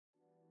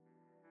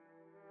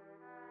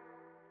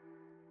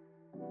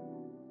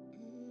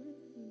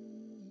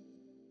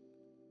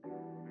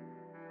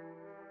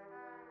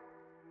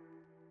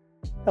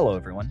Hello,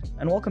 everyone,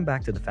 and welcome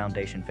back to the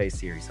Foundation Phase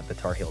series of the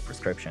Tar Heel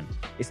Prescription,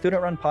 a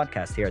student run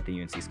podcast here at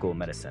the UNC School of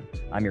Medicine.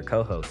 I'm your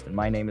co host, and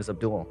my name is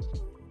Abdul.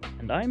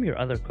 And I'm your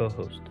other co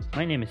host.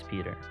 My name is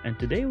Peter, and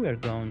today we are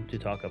going to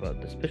talk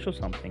about the special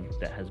something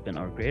that has been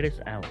our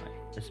greatest ally,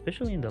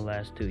 especially in the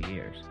last 2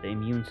 years, the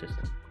immune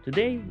system.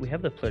 Today, we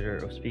have the pleasure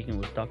of speaking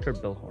with Dr.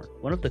 Belhorn,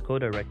 one of the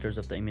co-directors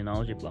of the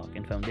Immunology block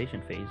in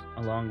Foundation Phase,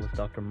 along with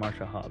Dr.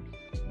 Marsha Hobbs.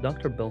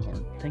 Dr.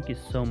 Belhorn, thank you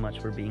so much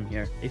for being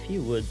here. If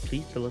you would,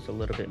 please tell us a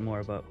little bit more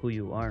about who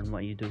you are and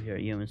what you do here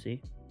at UNC.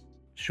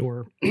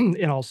 Sure.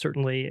 And I'll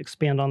certainly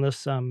expand on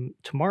this.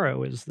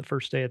 Tomorrow is the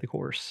first day of the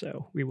course,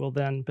 so we will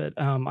then. But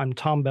I'm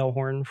Tom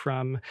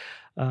Belhorn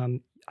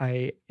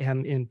I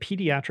am in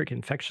pediatric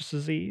infectious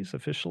disease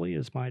officially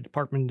is my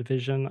department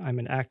division. I'm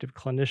an active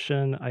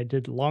clinician. I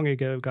did long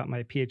ago, got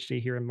my PhD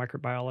here in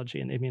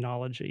microbiology and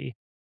immunology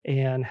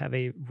and have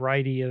a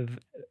variety of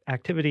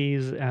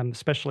activities,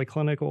 especially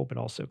clinical, but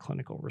also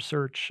clinical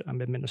research.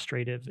 I'm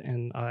administrative,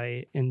 and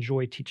I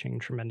enjoy teaching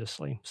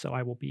tremendously. So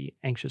I will be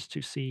anxious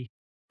to see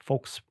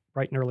folks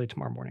bright and early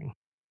tomorrow morning.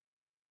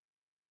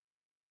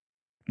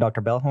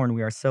 Dr. Belhorn,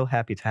 we are so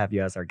happy to have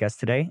you as our guest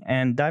today,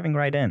 and diving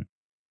right in.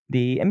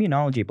 The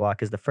Immunology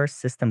block is the first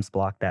systems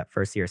block that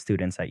first year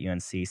students at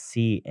UNC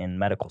see in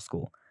medical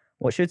school.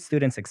 What should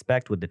students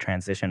expect with the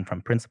transition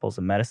from principles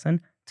of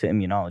medicine to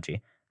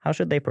immunology? How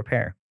should they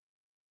prepare?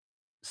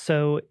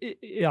 So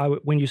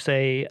when you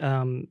say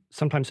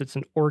sometimes it's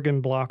an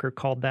organ blocker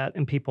called that,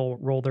 and people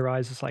roll their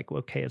eyes, it's like,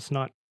 okay, it's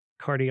not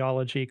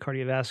cardiology,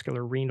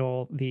 cardiovascular,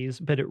 renal, these,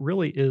 but it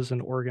really is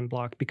an organ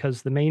block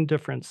because the main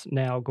difference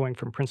now going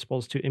from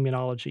principles to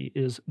immunology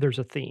is there's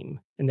a theme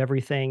and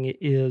everything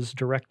is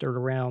directed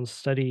around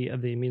study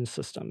of the immune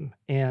system.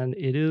 And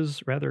it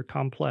is rather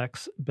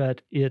complex,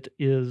 but it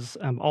is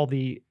all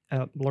the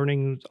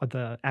learning,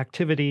 the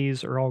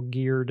activities are all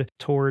geared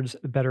towards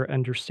a better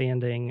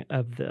understanding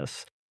of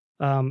this.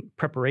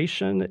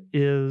 Preparation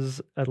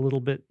is a little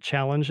bit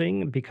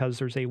challenging because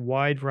there's a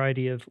wide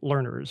variety of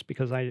learners.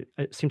 Because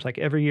it seems like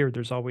every year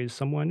there's always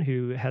someone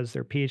who has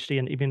their PhD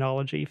in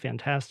immunology,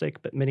 fantastic,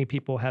 but many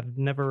people have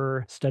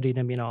never studied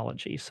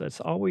immunology. So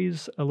it's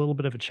always a little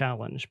bit of a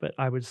challenge, but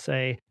I would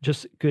say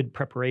just good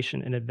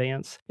preparation in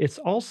advance. It's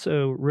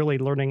also really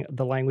learning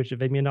the language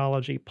of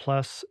immunology,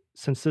 plus,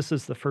 since this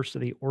is the first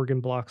of the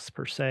organ blocks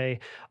per se,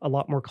 a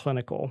lot more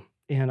clinical.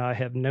 And I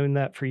have known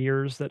that for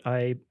years that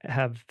I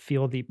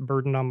feel the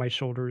burden on my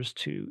shoulders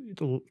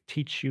to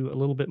teach you a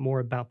little bit more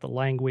about the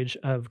language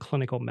of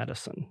clinical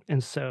medicine.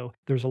 And so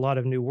there's a lot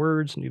of new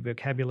words, new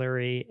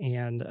vocabulary,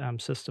 and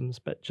systems,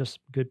 but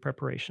just good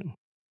preparation.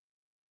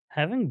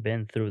 Having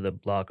been through the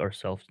block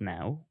ourselves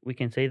now, we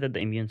can say that the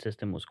immune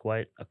system was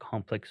quite a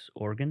complex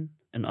organ.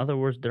 In other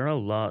words, there are a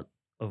lot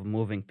of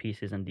moving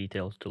pieces and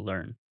details to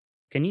learn.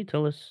 Can you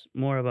tell us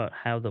more about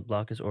how the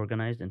block is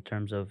organized in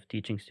terms of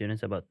teaching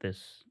students about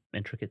this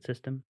intricate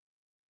system?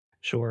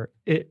 Sure.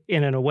 And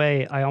in a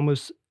way, I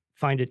almost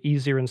find it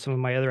easier in some of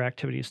my other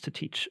activities to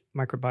teach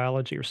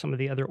microbiology or some of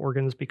the other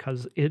organs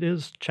because it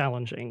is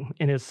challenging.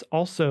 And it's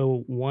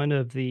also one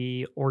of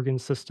the organ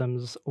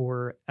systems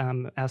or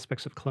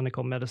aspects of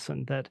clinical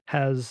medicine that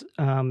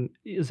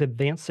is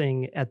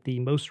advancing at the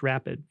most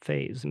rapid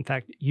phase. In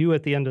fact, you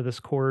at the end of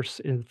this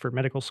course for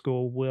medical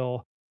school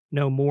will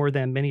know more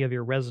than many of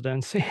your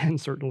residents and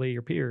certainly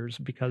your peers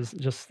because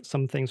just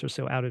some things are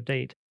so out of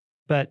date.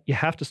 But you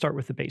have to start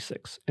with the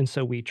basics. And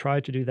so we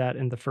tried to do that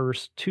in the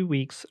first 2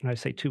 weeks. And I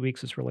say 2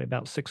 weeks is really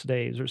about 6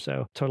 days or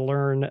so to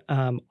learn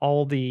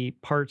all the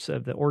parts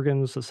of the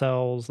organs, the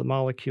cells, the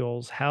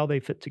molecules, how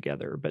they fit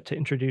together. But to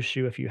introduce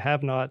you, if you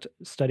have not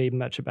studied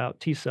much about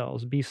T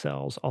cells, B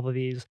cells, all of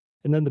these,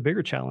 and then the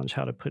bigger challenge,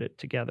 how to put it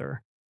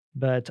together.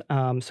 But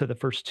so the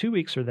first 2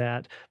 weeks are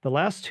that. The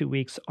last 2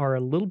 weeks are a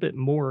little bit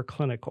more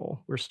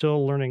clinical. We're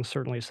still learning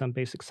certainly some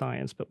basic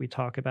science, but we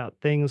talk about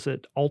things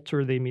that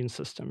alter the immune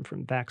system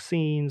from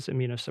vaccines,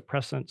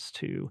 immunosuppressants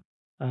to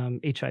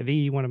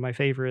HIV, one of my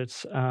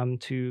favorites,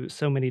 to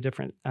so many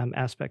different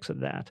aspects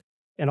of that.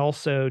 And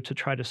also to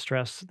try to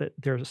stress that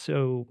there are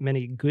so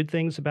many good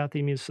things about the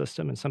immune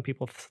system. And some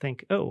people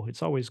think, oh,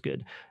 it's always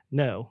good.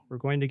 No, we're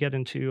going to get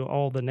into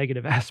all the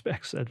negative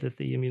aspects that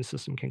the immune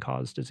system can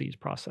cause disease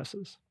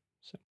processes.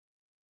 So.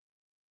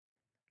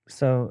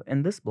 So,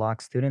 in this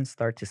block, students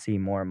start to see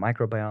more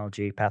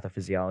microbiology,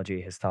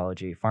 pathophysiology,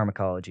 histology,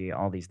 pharmacology,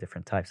 all these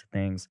different types of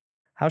things.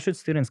 How should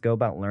students go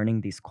about learning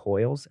these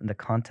coils in the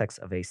context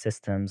of a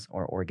systems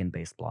or organ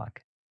based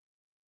block?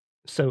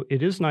 So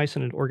it is nice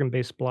in an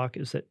organ-based block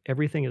is that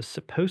everything is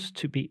supposed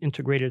to be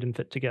integrated and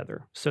fit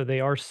together. So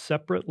they are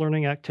separate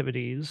learning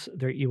activities.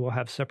 There you will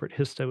have separate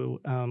histo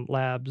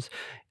labs.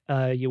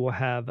 You will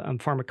have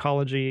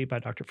pharmacology by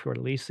Dr.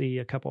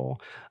 Fiordalisi, a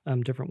couple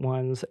different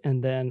ones,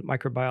 and then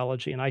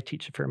microbiology, and I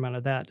teach a fair amount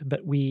of that.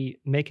 But we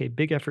make a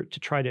big effort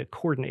to try to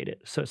coordinate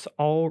it. So it's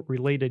all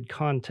related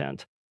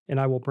content. And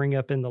I will bring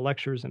up in the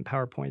lectures and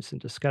PowerPoints and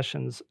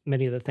discussions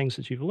many of the things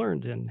that you've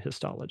learned in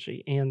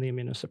histology and the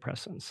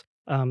immunosuppressants.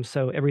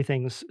 So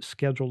everything's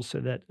scheduled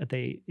so that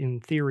they, in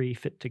theory,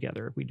 fit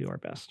together. We do our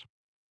best.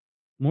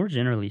 More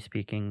generally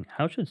speaking,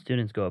 how should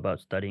students go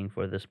about studying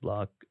for this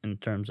block in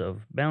terms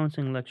of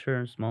balancing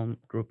lecture, small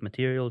group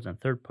materials,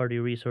 and third party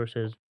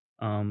resources?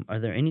 Are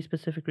there any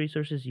specific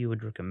resources you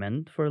would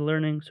recommend for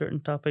learning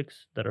certain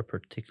topics that are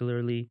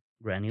particularly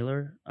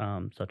granular,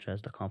 such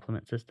as the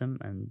complement system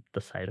and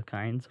the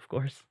cytokines, of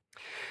course?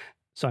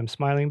 So I'm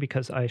smiling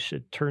because I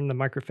should turn the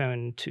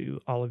microphone to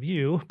all of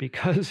you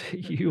because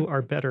you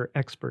are better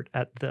expert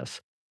at this.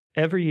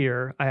 Every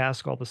year, I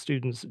ask all the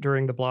students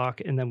during the block,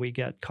 and then we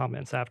get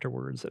comments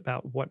afterwards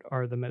about what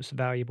are the most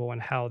valuable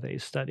and how they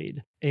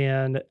studied.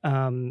 And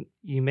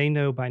you may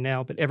know by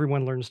now, but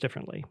everyone learns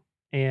differently.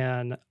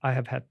 And I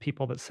have had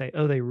people that say,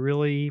 oh, they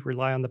really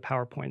rely on the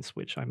PowerPoints,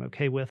 which I'm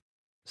okay with.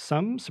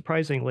 Some,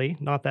 surprisingly,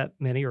 not that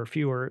many or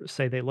fewer,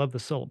 say they love the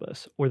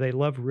syllabus or they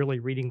love really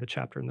reading the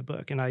chapter in the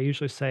book. And I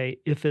usually say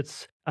if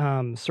it's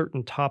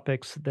certain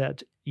topics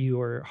that you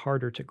are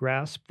harder to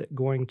grasp, that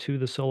going to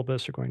the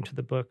syllabus or going to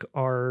the book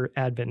are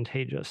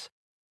advantageous.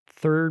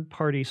 Third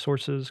party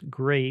sources,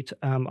 great.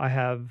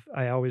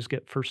 I always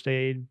get first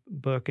aid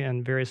book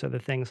and various other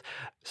things.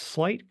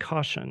 Slight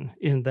caution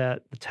in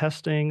that the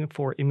testing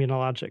for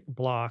immunologic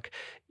block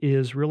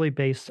is really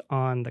based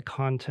on the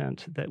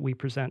content that we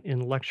present in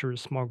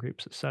lectures, small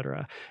groups,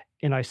 etc.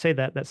 And I say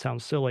that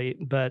sounds silly,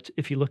 but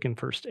if you look in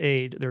first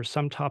aid, there's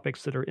some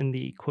topics that are in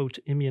the quote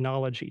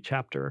immunology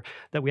chapter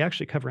that we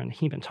actually cover in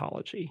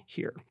hematology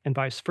here, and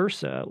vice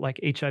versa. Like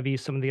HIV,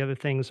 some of the other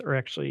things are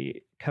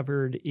actually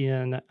covered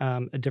in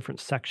a different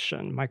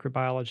section,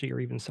 microbiology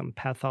or even some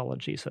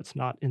pathology. So that's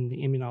not in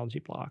the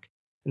immunology block.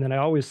 And then I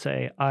always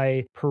say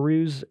I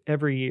peruse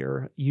every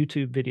year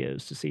YouTube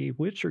videos to see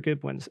which are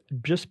good ones.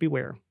 Just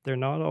beware, they're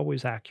not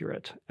always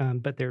accurate,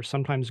 but they're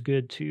sometimes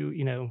good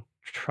to,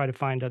 try to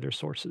find other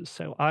sources.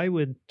 So I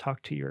would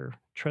talk to your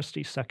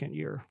trusty second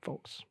year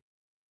folks.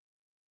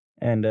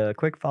 And a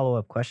quick follow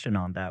up question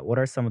on that. What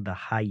are some of the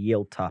high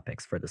yield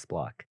topics for this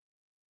block?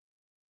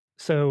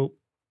 So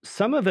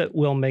some of it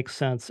will make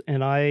sense,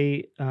 and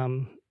I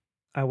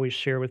always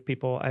share with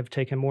people I've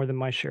taken more than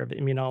my share of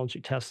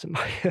immunology tests in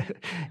my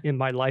in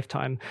my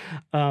lifetime,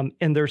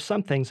 and there's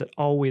some things that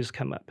always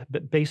come up,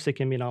 but basic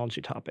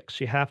immunology topics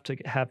you have to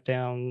have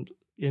down: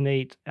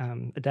 innate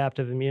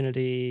adaptive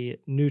immunity,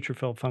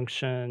 neutrophil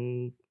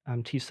function,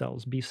 T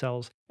cells, B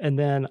cells, and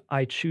then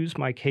I choose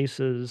my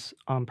cases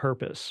on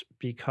purpose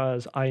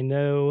because I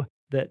know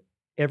that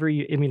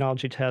every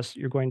immunology test,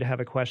 you're going to have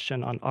a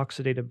question on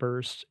oxidative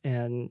burst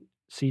and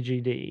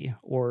CGD,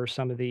 or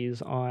some of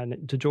these on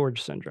DeGeorge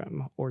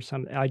syndrome, or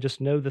some, I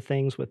just know the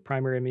things with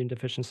primary immune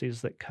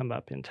deficiencies that come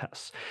up in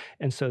tests.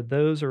 And so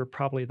those are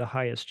probably the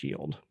highest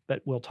yield,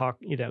 but we'll talk,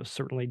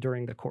 certainly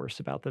during the course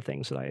about the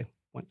things that I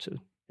want to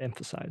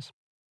emphasize.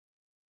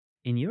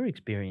 In your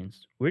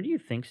experience, where do you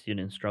think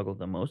students struggle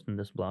the most in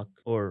this block?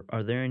 Or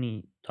are there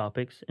any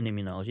topics in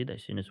immunology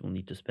that students will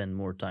need to spend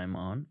more time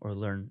on or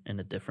learn in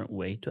a different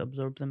way to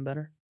absorb them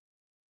better?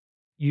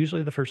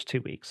 Usually the first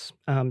 2 weeks,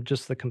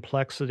 just the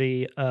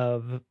complexity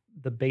of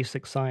the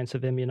basic science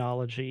of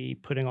immunology,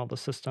 putting all the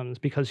systems,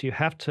 because you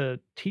have to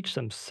teach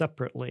them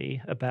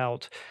separately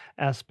about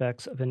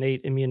aspects of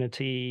innate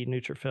immunity,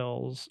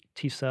 neutrophils,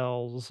 T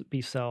cells,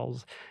 B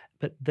cells.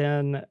 But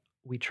then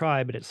we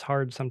try, but it's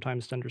hard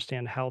sometimes to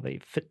understand how they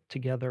fit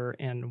together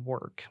and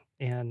work.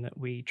 And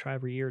we try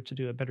every year to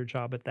do a better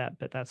job at that.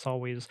 But that's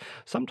always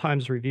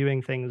sometimes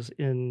reviewing things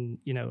in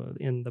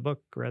the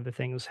book or other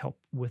things help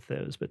with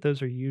those, but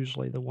those are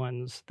usually the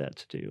ones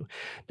that do.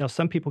 Now,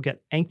 some people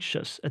get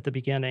anxious at the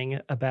beginning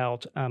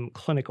about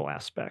clinical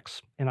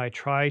aspects, and I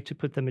try to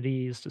put them at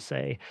ease to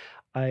say,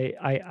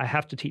 I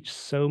have to teach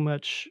so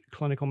much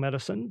clinical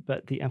medicine,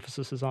 but the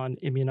emphasis is on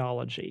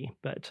immunology.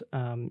 But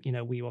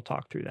we will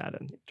talk through that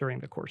during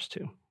the course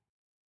too.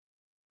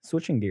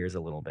 Switching gears a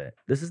little bit,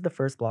 this is the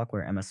first block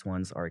where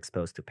MS1s are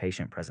exposed to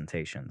patient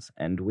presentations,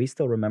 and we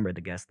still remember the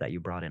guest that you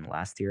brought in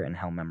last year and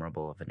how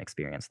memorable of an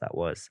experience that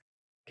was.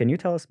 Can you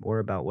tell us more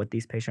about what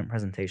these patient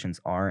presentations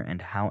are and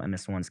how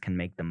MS1s can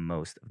make the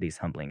most of these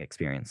humbling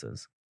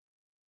experiences?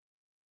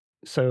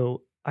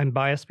 So I'm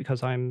biased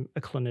because I'm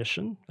a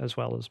clinician as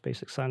well as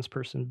basic science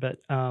person, but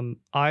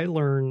I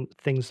learn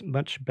things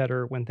much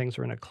better when things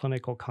are in a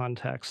clinical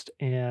context,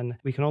 and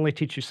we can only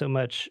teach you so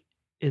much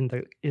in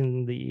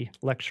the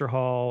lecture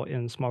hall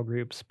in small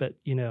groups. But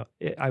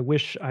I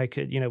wish I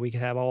could, we could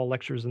have all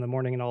lectures in the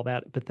morning and all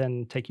that, but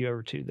then take you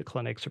over to the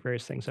clinics or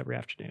various things every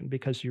afternoon,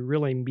 because you're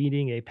really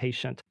meeting a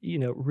patient.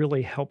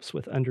 Really helps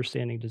with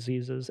understanding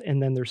diseases.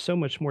 And then there's so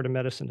much more to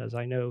medicine, as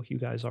I know you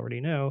guys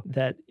already know,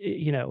 that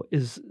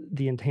is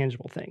the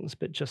intangible things,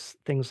 but just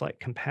things like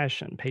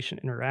compassion,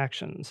 patient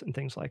interactions, and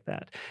things like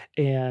that.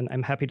 And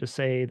I'm happy to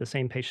say the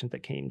same patient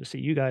that came to see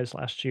you guys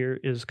last year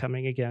is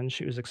coming again.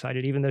 She was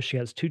excited, even though she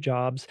has two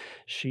jobs.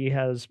 She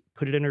has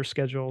put it in her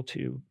schedule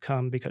to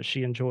come because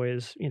she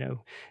enjoys,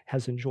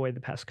 has enjoyed the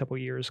past couple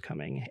of years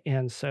coming.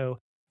 And so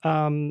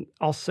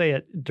I'll say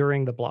it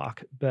during the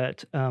block,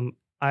 but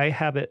I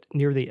have it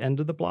near the end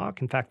of the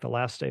block. In fact, the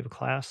last day of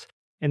class.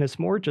 And it's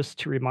more just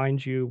to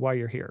remind you why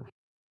you're here.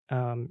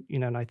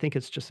 And I think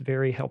it's just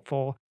very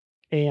helpful.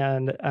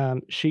 and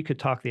she could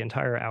talk the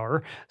entire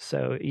hour.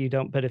 So you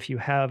don't. But if you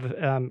have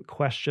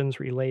questions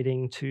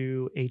relating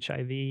to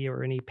HIV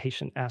or any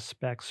patient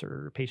aspects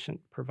or patient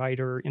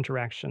provider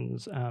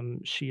interactions,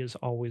 she is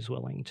always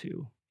willing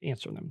to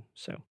answer them.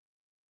 So.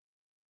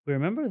 We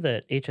remember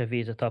that HIV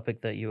is a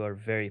topic that you are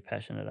very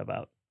passionate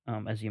about,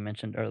 as you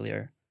mentioned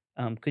earlier.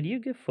 Could you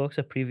give folks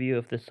a preview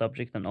of this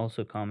subject and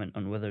also comment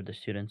on whether the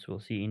students will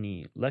see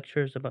any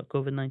lectures about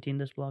COVID-19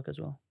 this block as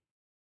well?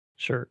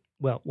 Sure.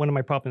 Well, one of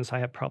my problems, I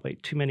have probably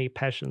too many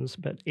passions,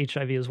 but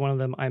HIV is one of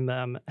them.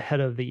 I'm head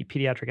of the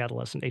pediatric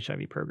adolescent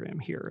HIV program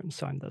here, and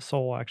so I'm the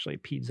sole actually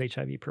PEDS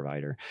HIV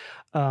provider.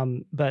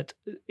 And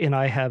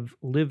I have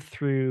lived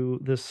through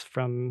this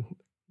from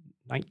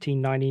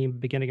 1990,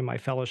 beginning of my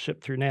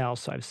fellowship through now,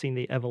 so I've seen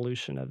the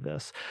evolution of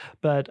this.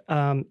 But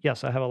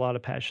yes, I have a lot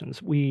of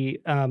passions.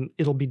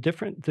 It'll be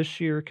different this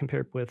year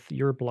compared with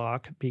your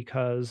block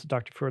because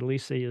Dr.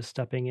 Fiordalisi is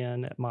stepping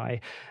in at my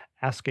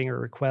asking a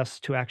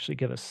request to actually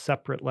give a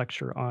separate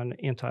lecture on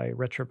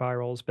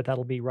antiretrovirals, but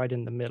that'll be right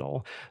in the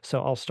middle.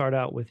 So I'll start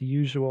out with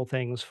usual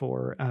things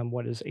for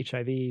what is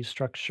HIV,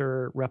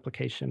 structure,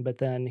 replication, but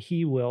then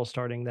he will,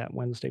 starting that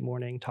Wednesday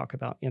morning, talk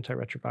about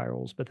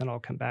antiretrovirals, but then I'll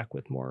come back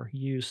with more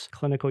use,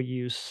 clinical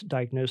use,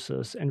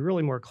 diagnosis, and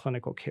really more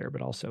clinical care,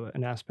 but also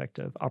an aspect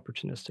of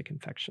opportunistic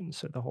infection.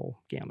 So the whole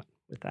gamut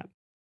with that.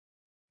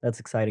 That's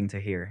exciting to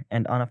hear.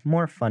 And on a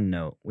more fun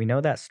note, we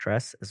know that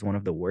stress is one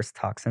of the worst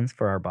toxins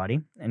for our body,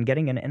 and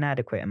getting an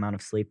inadequate amount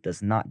of sleep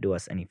does not do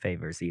us any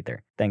favors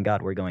either. Thank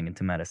God we're going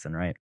into medicine,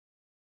 right?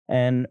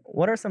 And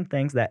what are some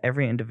things that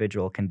every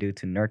individual can do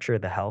to nurture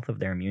the health of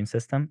their immune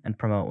system and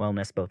promote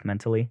wellness both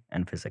mentally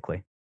and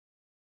physically?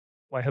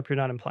 Well, I hope you're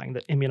not implying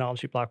that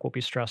immunology block will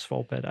be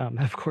stressful, but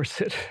of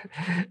course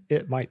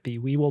it might be.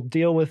 We will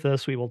deal with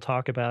this. We will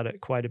talk about it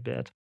quite a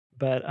bit.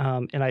 But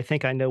and I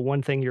think I know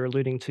one thing you're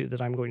alluding to that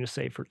I'm going to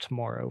say for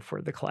tomorrow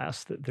for the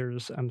class that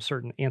there's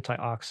certain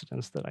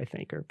antioxidants that I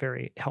think are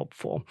very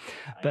helpful.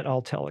 But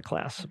I'll tell the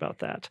class about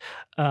that.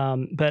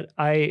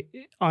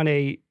 On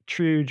a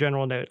true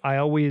general note, I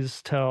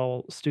always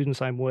tell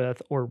students I'm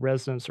with or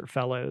residents or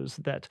fellows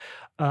that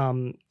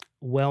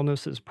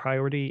wellness is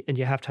priority and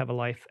you have to have a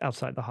life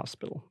outside the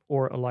hospital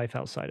or a life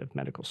outside of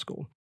medical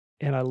school.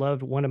 And I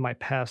loved one of my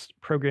past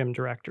program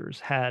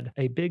directors had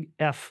a big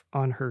F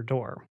on her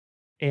door.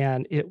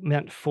 And it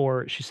meant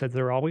for, she said,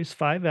 there are always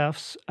five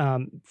F's: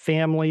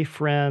 family,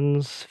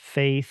 friends,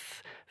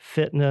 faith,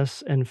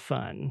 fitness, and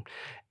fun.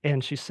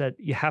 And she said,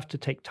 you have to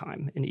take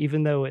time. And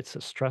even though it's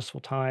a stressful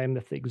time,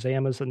 if the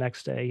exam is the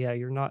next day, yeah,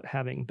 you're not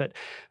having, but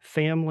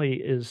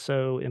family is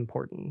so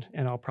important.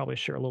 And I'll probably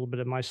share a little bit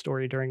of my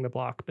story during the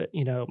block. But,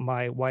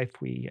 my wife,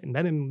 we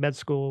met in med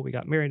school, we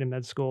got married in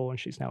med school, and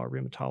she's now a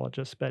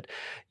rheumatologist. But,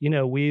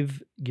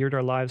 we've geared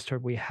our lives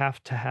toward we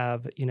have to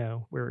have,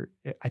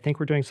 I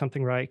think we're doing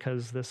something right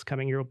because this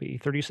coming year will be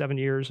 37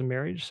 years of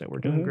marriage. So we're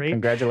doing great with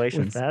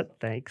Congratulations. that.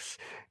 Thanks.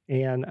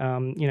 And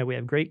we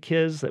have great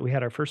kids that we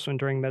had our first one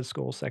during med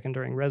school, second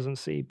during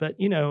residency. But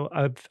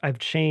I've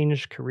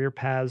changed career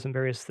paths and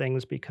various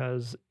things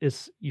because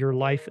it's your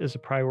life is a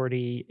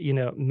priority.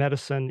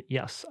 Medicine,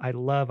 yes, I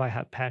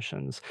have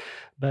passions,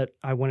 but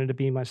I wanted to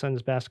be my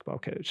son's basketball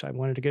coach. I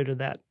wanted to go to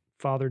that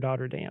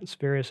father-daughter dance,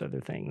 various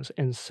other things.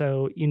 And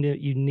so you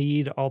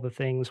need all the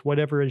things.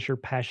 Whatever is your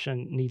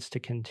passion needs to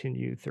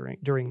continue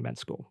during med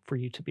school for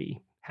you to be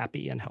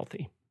happy and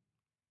healthy.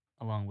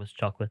 Along with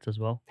chocolates as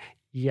well.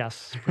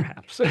 Yes,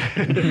 perhaps.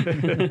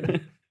 I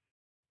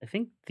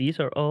think these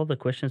are all the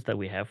questions that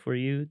we have for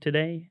you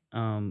today.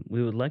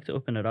 We would like to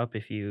open it up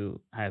if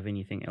you have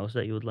anything else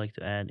that you would like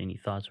to add, any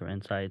thoughts or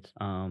insights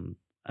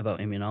about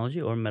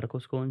immunology or medical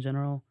school in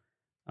general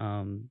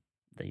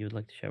that you would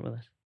like to share with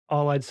us.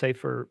 All I'd say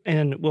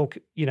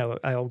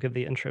I'll give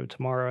the intro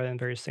tomorrow and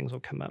various things will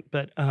come up.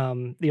 But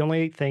the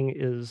only thing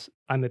is,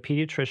 I'm a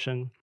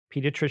pediatrician.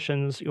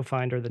 Pediatricians, you'll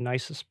find, are the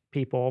nicest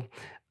people.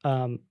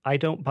 I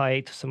don't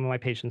bite. Some of my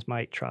patients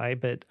might try,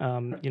 but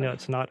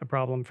it's not a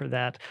problem for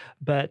that.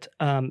 But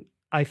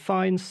I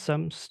find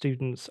some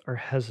students are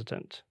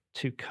hesitant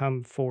to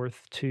come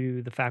forth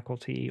to the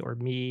faculty or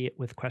me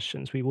with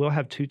questions. We will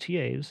have two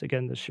TAs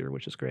again this year,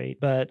 which is great.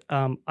 But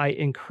I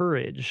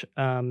encourage.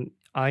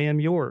 I am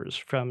yours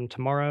from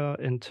tomorrow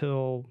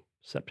until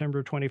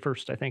September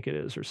 21st, I think it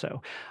is, or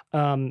so.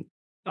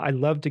 I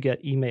love to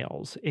get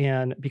emails,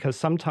 and because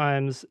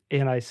sometimes,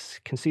 and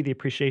can see the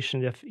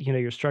appreciation if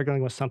you're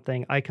struggling with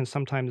something, I can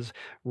sometimes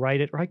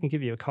write it, or I can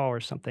give you a call or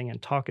something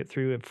and talk it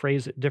through and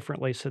phrase it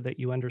differently so that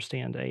you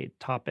understand a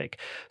topic.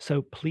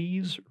 So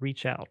please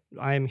reach out.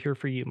 I am here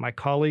for you. My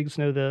colleagues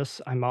know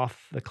this. I'm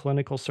off the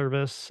clinical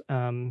service.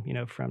 From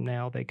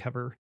now they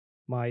cover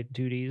my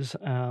duties.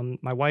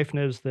 My wife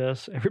knows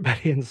this,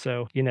 everybody. And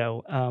so,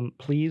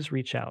 please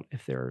reach out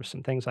if there are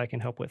some things I can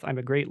help with. I'm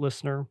a great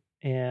listener.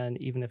 And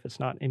even if it's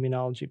not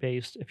immunology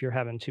based, if you're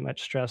having too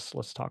much stress,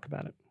 let's talk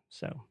about it.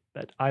 So,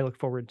 but I look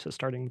forward to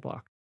starting the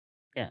block.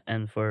 Yeah,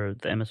 and for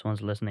the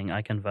MS1s listening,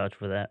 I can vouch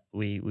for that.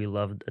 We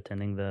loved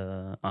attending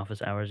the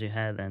office hours you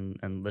had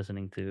and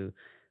listening to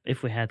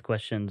if we had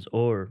questions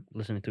or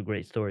listening to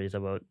great stories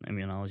about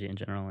immunology in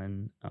general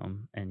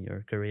and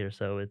your career.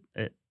 So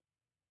it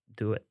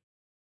do it.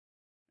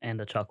 And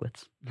the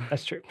chocolates.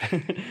 That's true.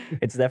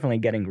 It's definitely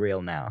getting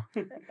real now.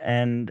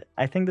 And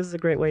I think this is a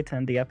great way to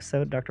end the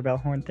episode. Dr.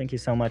 Belhorn, thank you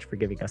so much for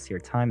giving us your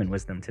time and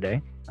wisdom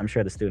today. I'm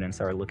sure the students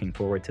are looking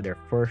forward to their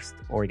first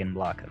Oregon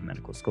block of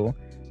medical school,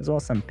 as well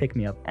as some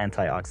pick-me-up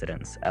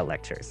antioxidants at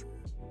lectures.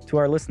 To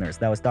our listeners,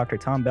 that was Dr.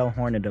 Tom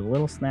Belhorn and a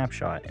little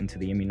snapshot into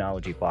the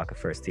immunology block of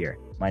first year.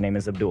 My name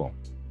is Abdul.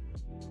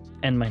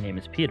 And my name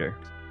is Peter.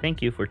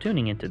 Thank you for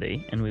tuning in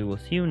today, and we will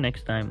see you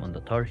next time on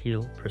the Tar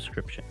Heel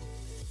Prescription.